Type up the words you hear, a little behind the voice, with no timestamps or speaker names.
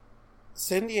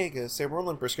San Diego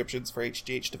Sermorelin prescriptions for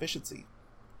HGH deficiency.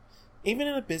 Even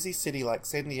in a busy city like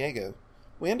San Diego,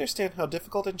 we understand how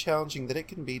difficult and challenging that it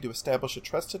can be to establish a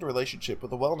trusted relationship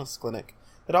with a wellness clinic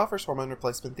that offers hormone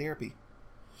replacement therapy.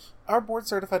 Our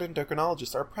board-certified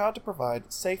endocrinologists are proud to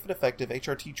provide safe and effective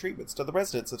HRT treatments to the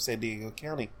residents of San Diego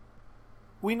County.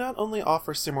 We not only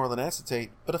offer Sermorelin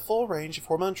acetate, but a full range of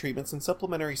hormone treatments and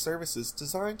supplementary services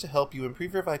designed to help you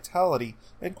improve your vitality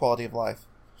and quality of life.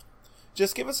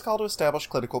 Just give us a call to establish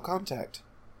clinical contact.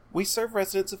 We serve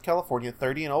residents of California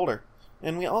 30 and older,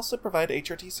 and we also provide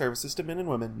HRT services to men and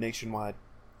women nationwide.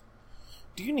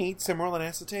 Do you need Sermorelin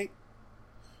acetate?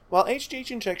 While HGH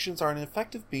injections are an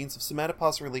effective means of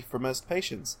somatopause relief for most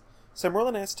patients,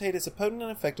 Sermorelin acetate is a potent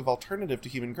and effective alternative to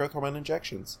human growth hormone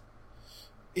injections.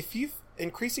 If you've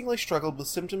increasingly struggled with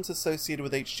symptoms associated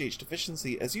with HGH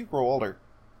deficiency as you grow older,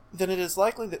 then it is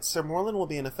likely that Sermorelin will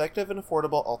be an effective and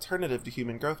affordable alternative to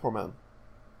human growth hormone.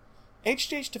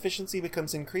 HGH deficiency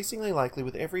becomes increasingly likely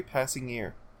with every passing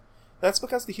year. That's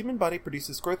because the human body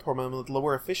produces growth hormone with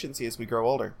lower efficiency as we grow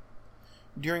older.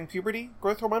 During puberty,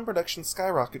 growth hormone production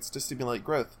skyrockets to stimulate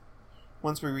growth.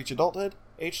 Once we reach adulthood,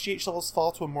 HGH levels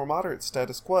fall to a more moderate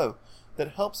status quo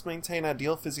that helps maintain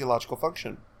ideal physiological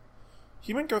function.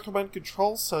 Human growth hormone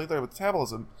controls cellular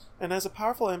metabolism and has a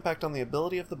powerful impact on the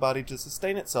ability of the body to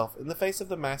sustain itself in the face of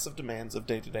the massive demands of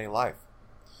day-to-day life.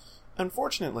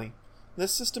 Unfortunately,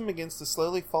 this system begins to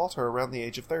slowly falter around the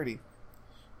age of 30.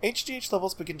 HGH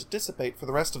levels begin to dissipate for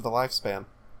the rest of the lifespan.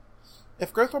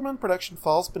 If growth hormone production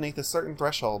falls beneath a certain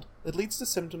threshold, it leads to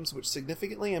symptoms which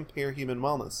significantly impair human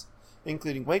wellness,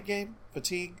 including weight gain,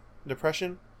 fatigue,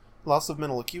 depression, loss of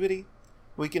mental acuity,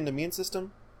 weakened immune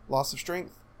system, loss of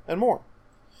strength, and more.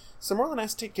 Sermorelin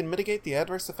acetate can mitigate the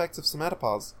adverse effects of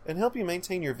somatopause and help you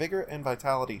maintain your vigor and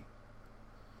vitality.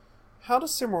 How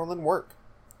does Sermorelin work?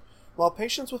 While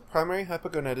patients with primary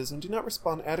hypogonadism do not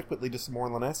respond adequately to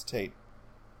Sermorelin acetate,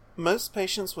 most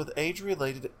patients with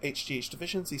age-related HGH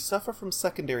deficiency suffer from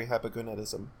secondary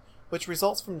hypogonadism, which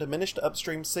results from diminished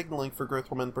upstream signaling for growth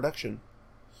hormone production.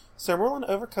 Sermorelin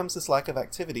overcomes this lack of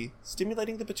activity,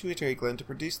 stimulating the pituitary gland to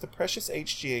produce the precious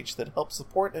HGH that helps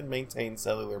support and maintain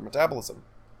cellular metabolism.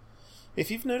 If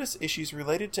you've noticed issues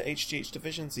related to HGH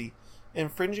deficiency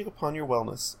infringing upon your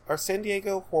wellness, our San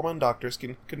Diego hormone doctors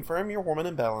can confirm your hormone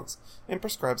imbalance and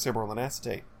prescribe Sermorelin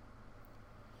acetate.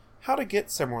 How to get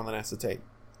Sermorelin acetate?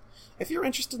 If you're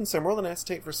interested in Sermorelin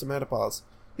acetate for somatopause,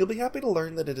 you'll be happy to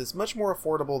learn that it is much more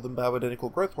affordable than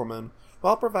bioidentical growth hormone,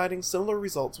 while providing similar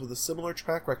results with a similar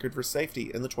track record for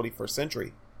safety in the 21st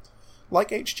century. Like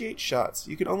HGH shots,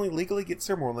 you can only legally get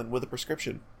Sermorelin with a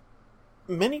prescription.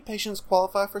 Many patients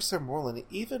qualify for Sermorelin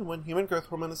even when human growth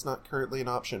hormone is not currently an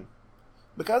option.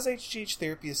 Because HGH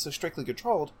therapy is so strictly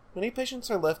controlled, many patients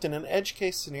are left in an edge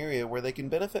case scenario where they can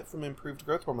benefit from improved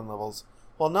growth hormone levels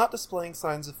while not displaying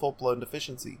signs of full-blown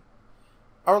deficiency.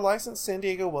 Our licensed San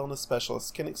Diego wellness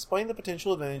specialists can explain the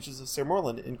potential advantages of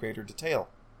Sermorelin in greater detail.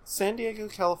 San Diego,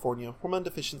 California hormone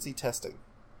deficiency testing.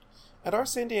 At our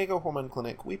San Diego hormone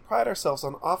clinic, we pride ourselves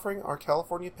on offering our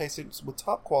California patients with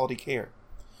top quality care.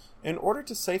 In order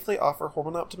to safely offer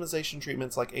hormone optimization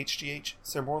treatments like HGH,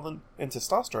 Sermorelin, and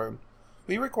testosterone,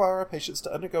 we require our patients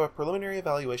to undergo a preliminary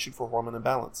evaluation for hormone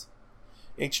imbalance.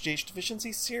 HGH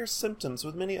deficiency shares symptoms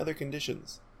with many other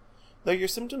conditions. Though your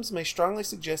symptoms may strongly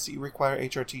suggest that you require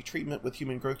HRT treatment with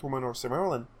human growth hormone or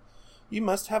Sermorelin, you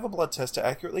must have a blood test to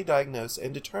accurately diagnose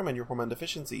and determine your hormone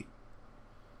deficiency.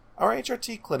 Our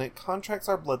HRT clinic contracts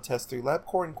our blood tests through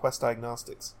LabCorp and Quest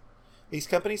Diagnostics. These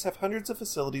companies have hundreds of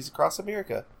facilities across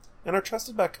America and are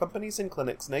trusted by companies and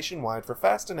clinics nationwide for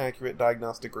fast and accurate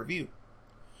diagnostic review.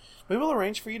 We will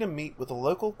arrange for you to meet with a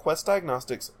local Quest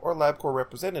Diagnostics or LabCorp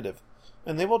representative,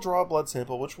 and they will draw a blood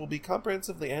sample which will be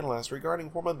comprehensively analyzed regarding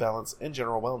hormone balance and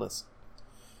general wellness.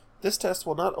 This test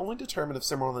will not only determine if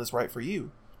Sermorelin is right for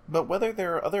you, but whether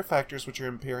there are other factors which are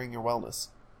impairing your wellness.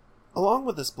 Along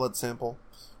with this blood sample,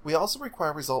 we also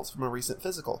require results from a recent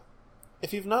physical.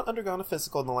 If you've not undergone a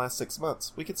physical in the last 6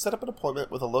 months, we can set up an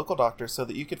appointment with a local doctor so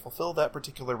that you can fulfill that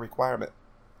particular requirement.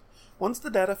 Once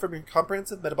the data from your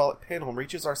comprehensive metabolic panel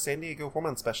reaches our San Diego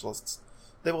hormone specialists,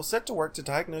 they will set to work to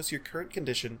diagnose your current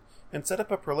condition and set up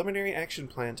a preliminary action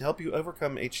plan to help you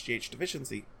overcome HGH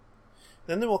deficiency.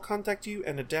 Then they will contact you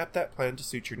and adapt that plan to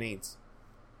suit your needs.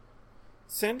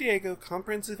 San Diego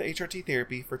Comprehensive HRT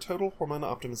Therapy for Total Hormone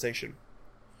Optimization.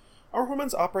 Our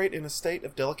hormones operate in a state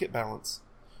of delicate balance.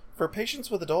 For patients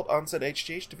with adult-onset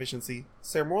HGH deficiency,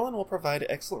 Sermorelin will provide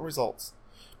excellent results,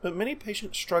 but many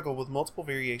patients struggle with multiple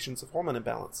variations of hormone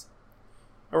imbalance.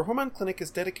 Our hormone clinic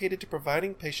is dedicated to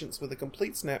providing patients with a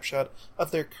complete snapshot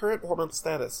of their current hormone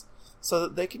status so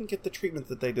that they can get the treatment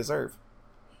that they deserve.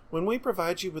 When we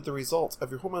provide you with the results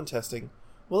of your hormone testing,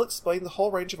 we'll explain the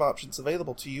whole range of options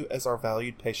available to you as our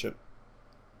valued patient.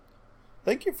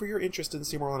 Thank you for your interest in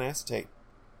Sermorelin acetate.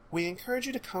 We encourage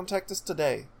you to contact us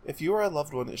today if you or a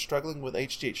loved one is struggling with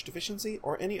HGH deficiency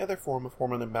or any other form of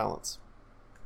hormone imbalance.